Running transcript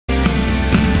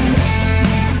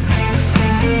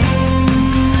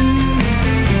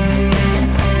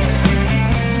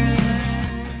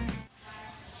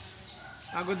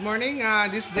morning.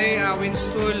 This day we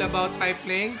install about pipe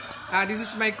laying. This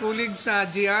is my colleagues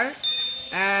GR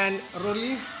and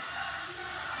Rolly.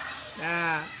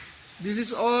 This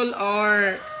is all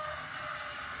our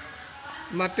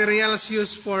materials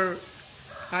used for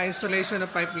installation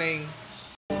of pipe laying.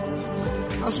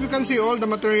 As we can see, all the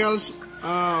materials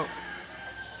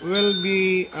will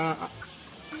be at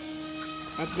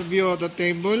the view of the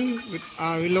table.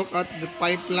 We look at the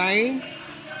pipeline,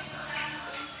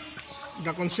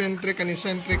 the concentric and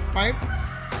eccentric pipe,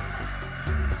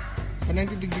 the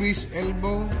 90 degrees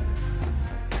elbow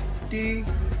T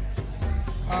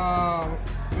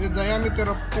with a diameter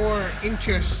of 4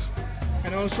 inches,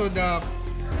 and also the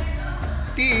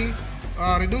T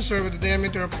reducer with a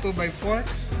diameter of 2 by 4,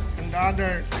 and the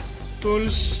other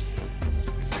tools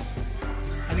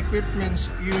and equipments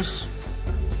used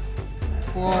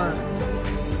for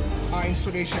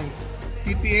installation.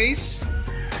 PPAs.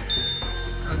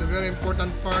 The very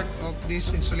important part of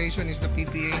this installation is the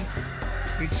PPA,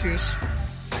 which is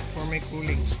for my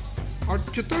colleagues. Our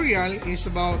tutorial is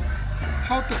about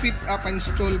how to fit up and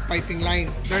install piping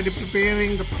line. They're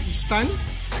preparing the stand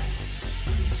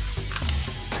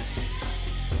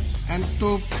and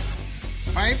 2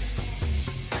 pipe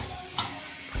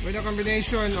with a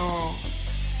combination of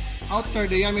outer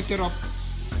diameter of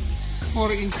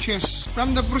 4 inches.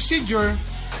 From the procedure,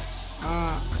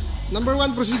 number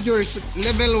 1 procedure is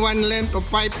level 1 length of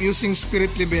pipe using spirit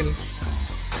level.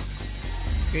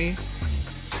 Okay,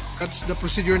 that's the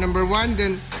procedure number 1.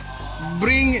 Then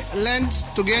bring lengths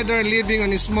together, leaving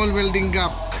on a small welding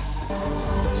gap.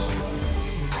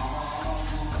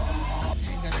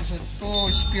 Okay, that is a 2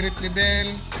 spirit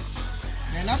level.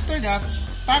 Then after that,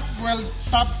 tack weld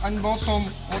top and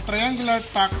bottom or triangular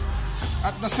tack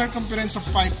at the circumference of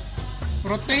pipe.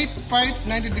 Rotate pipe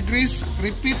 90 degrees.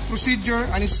 Repeat procedure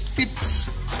and steps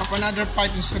of another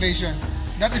pipe installation.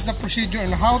 That is the procedure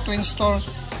on how to install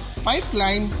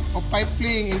pipeline or pipe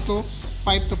laying into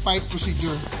pipe to pipe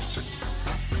procedure.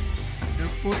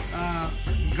 They'll put a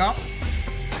gap,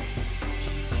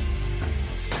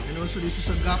 and also this is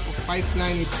a gap of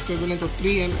pipeline. It's equivalent to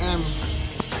 3 mm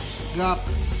gap.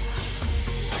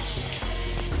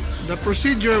 The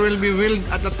procedure will be welded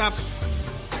at the top.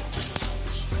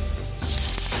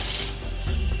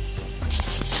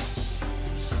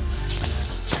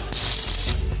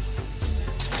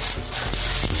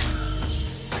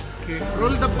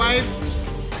 Roll the pipe,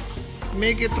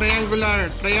 make it triangular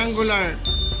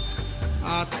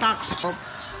tack of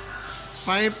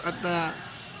pipe at the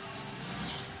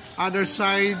other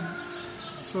side,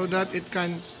 so that it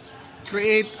can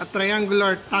create a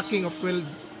triangular tacking of weld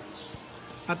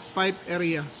at pipe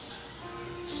area.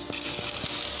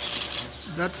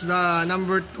 That's the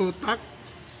number 2 tack.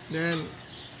 Then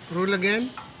roll again.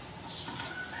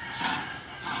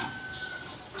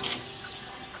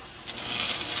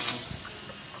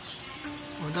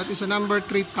 That is a number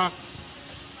 3 tack.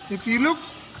 If you look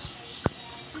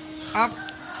up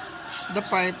the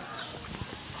pipe,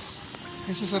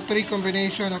 this is a 3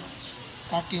 combination of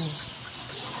tacking.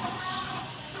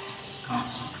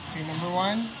 Okay, number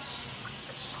 1,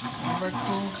 number 2,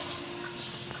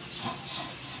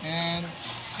 and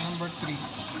number 3.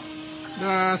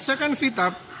 The second fit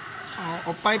up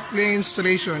of pipe laying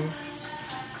installation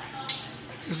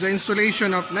is the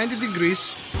installation of 90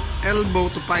 degrees elbow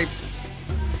to pipe.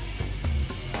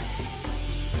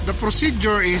 The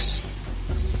procedure is,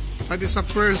 that is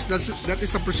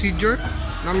the procedure.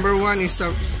 Number 1 is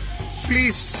a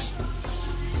fleece,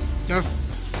 the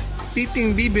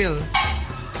fitting bevel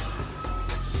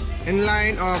in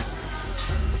line of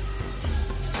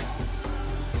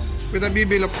with a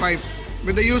bevel of pipe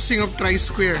with the using of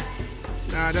tri-square.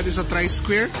 That is a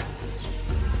tri-square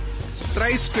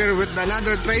with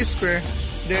another tri-square,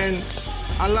 then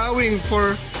allowing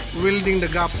for welding the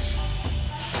gap.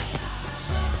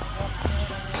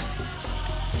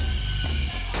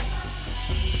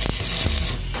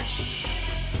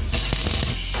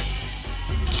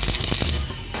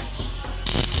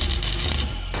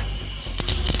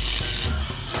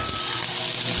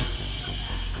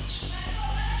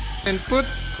 And put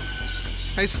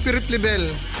a spirit level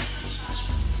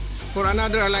for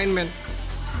another alignment.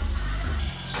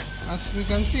 As we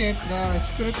can see it, the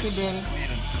spirit level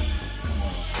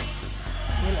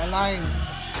will align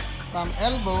from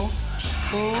elbow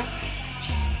to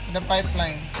the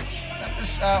pipeline. That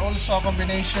is also a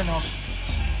combination of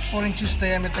 4 inches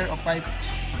diameter of pipe,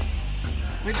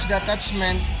 which the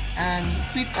attachment and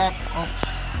fit up of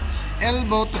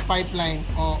elbow to pipeline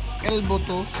or elbow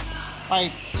to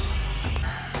pipe.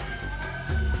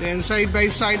 Then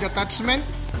side-by-side attachment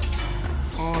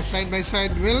or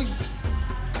side-by-side weld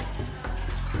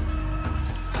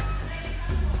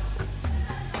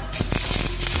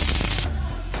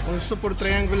Also for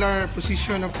triangular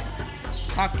position of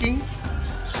tacking.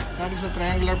 That is a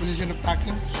triangular position of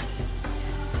tacking.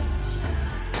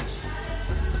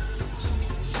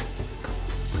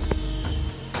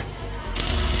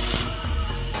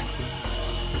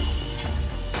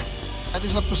 That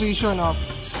is the position of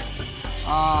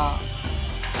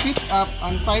fit up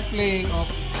and pipe laying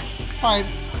of pipe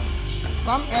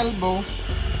from elbow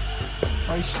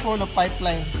or spool of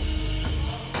pipeline.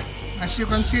 As you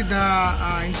can see, the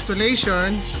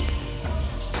installation,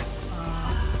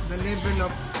 the level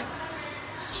of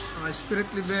spirit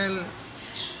level,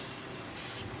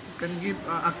 can give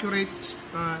accurate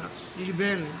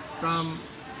level from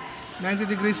 90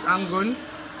 degrees angle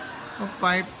of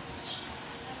pipe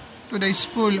to the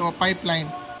spool or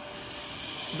pipeline.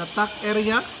 The tack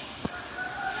area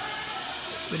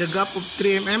with a gap of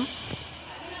 3 mm.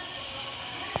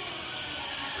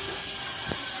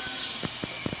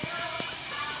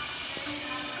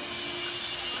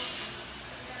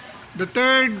 The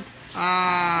third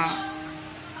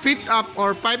fit up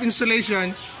or pipe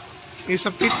installation is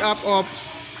a fit up of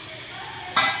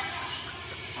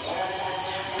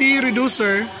T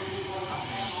reducer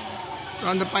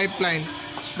on the pipeline.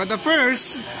 But the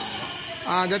first,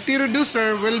 the T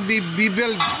reducer will be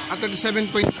beveled at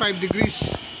 37.5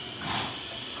 degrees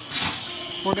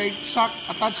for the exact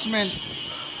attachment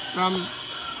from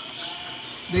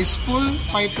the spool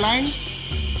pipeline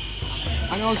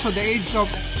and also the edge of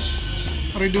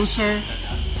reducer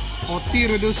or T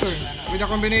reducer with a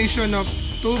combination of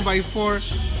 2x4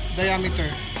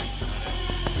 diameter.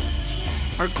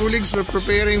 Our colleagues were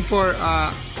preparing for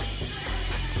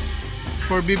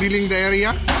beveling the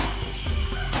area.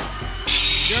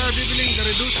 They are beveling the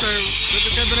reducer with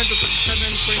equivalent to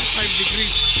 37.5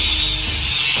 degrees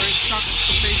for exact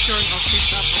rotation of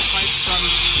fit up of pipe from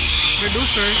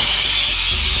reducer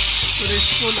to the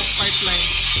spool of pipeline.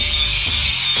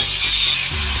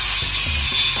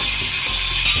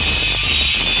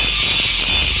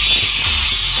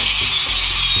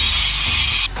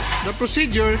 The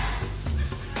procedure,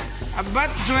 a butt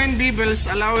joint bevels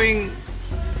allowing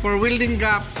for welding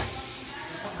gap.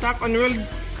 Tack on weld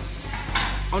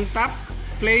on top,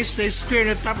 place the square on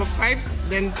the top of pipe,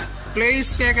 then place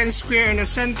second square in the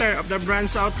center of the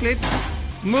branch outlet.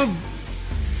 Move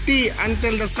T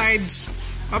until the sides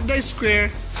of the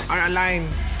square are aligned.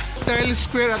 Tail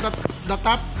square at the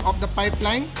top of the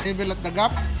pipeline, level at the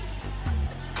gap,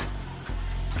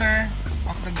 center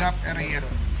of the gap area.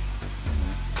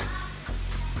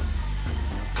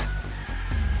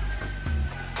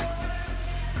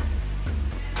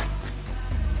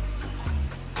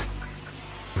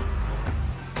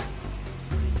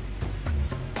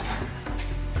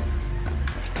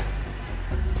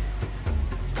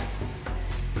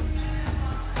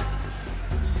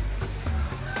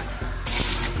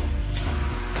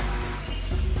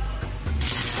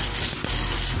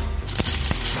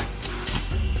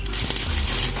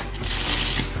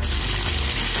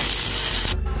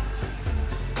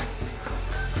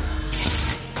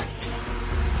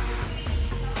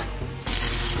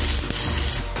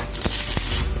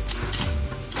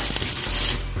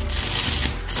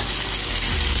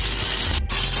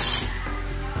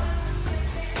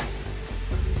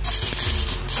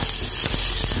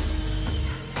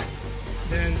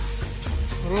 Then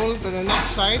roll to the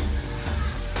next side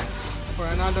for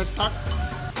another tack.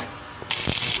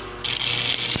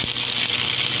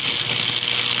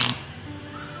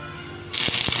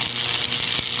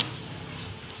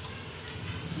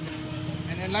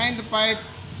 And align the pipe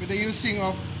with the using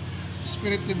of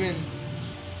spirit level.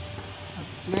 At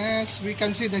last, we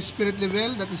can see the spirit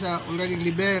level that is already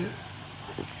level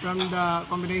from the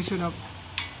combination of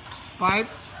pipe,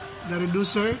 the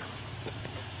reducer,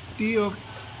 T of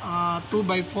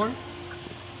 2x4.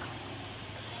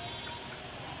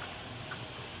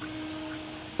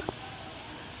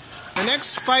 The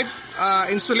next pipe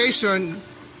installation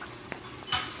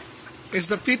is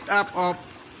the fit up of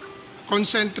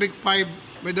concentric pipe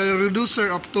with a reducer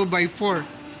of 2x4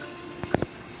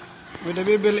 with a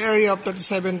bevel area of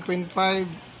 37.5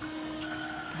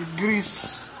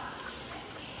 degrees.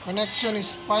 Connection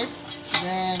is pipe,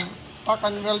 then tack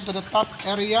and weld to the top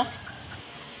area.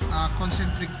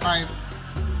 Concentric pipe,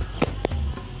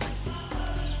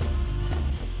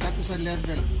 that is a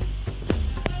level.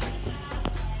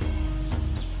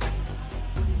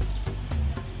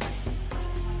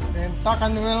 Then tack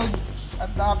and weld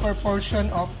at the upper portion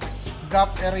of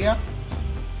gap area.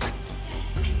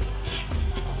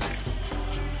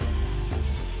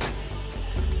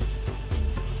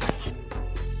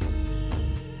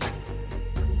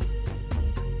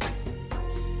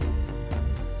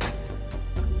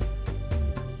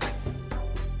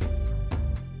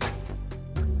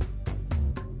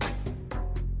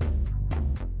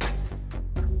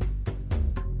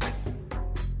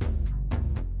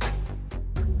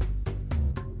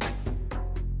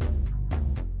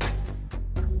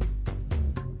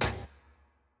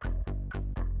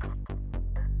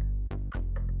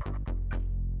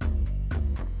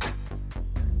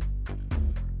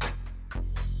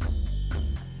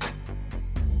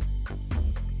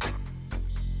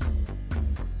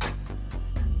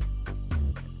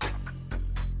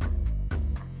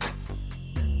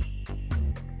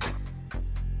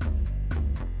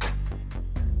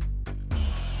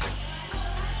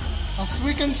 As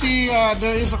we can see,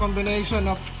 there is a combination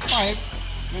of pipe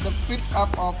with a fit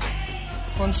up of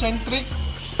concentric,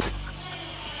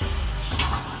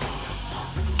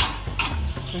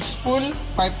 the spool,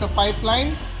 pipe to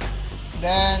pipeline,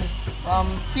 then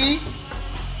from T,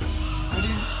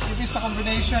 it is a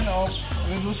combination of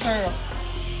reducer of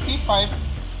T pipe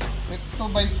with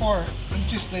 2x4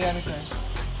 inches diameter.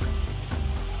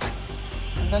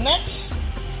 And the next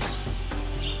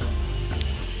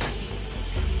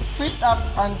fit up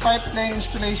and pipeline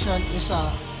installation is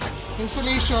a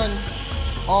installation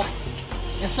of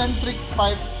eccentric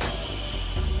pipe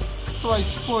to a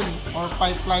spool or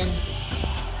pipeline.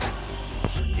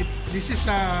 This is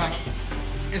a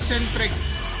eccentric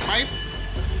pipe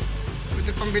with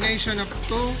a combination of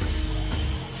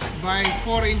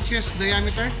 2x4 inches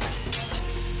diameter.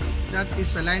 That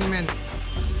is alignment,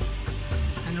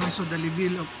 and also the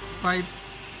level of pipe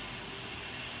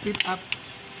fit up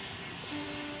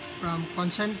from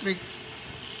concentric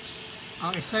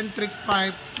eccentric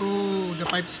pipe to the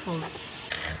pipe spool.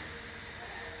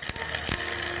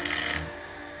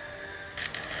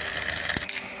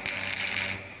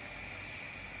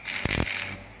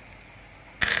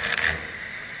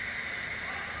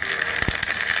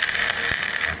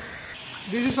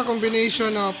 This is a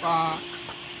combination of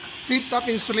fit up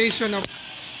installation of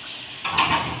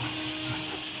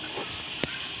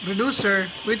reducer,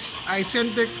 which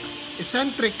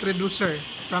eccentric reducer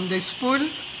from the spool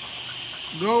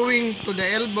going to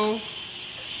the elbow,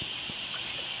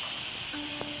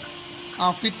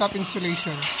 fit up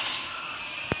installation.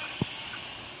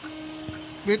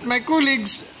 With my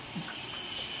colleagues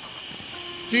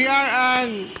JR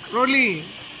and Rolly,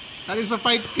 that is a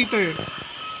pipe fitter,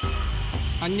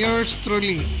 and yours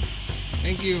truly.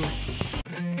 Thank you.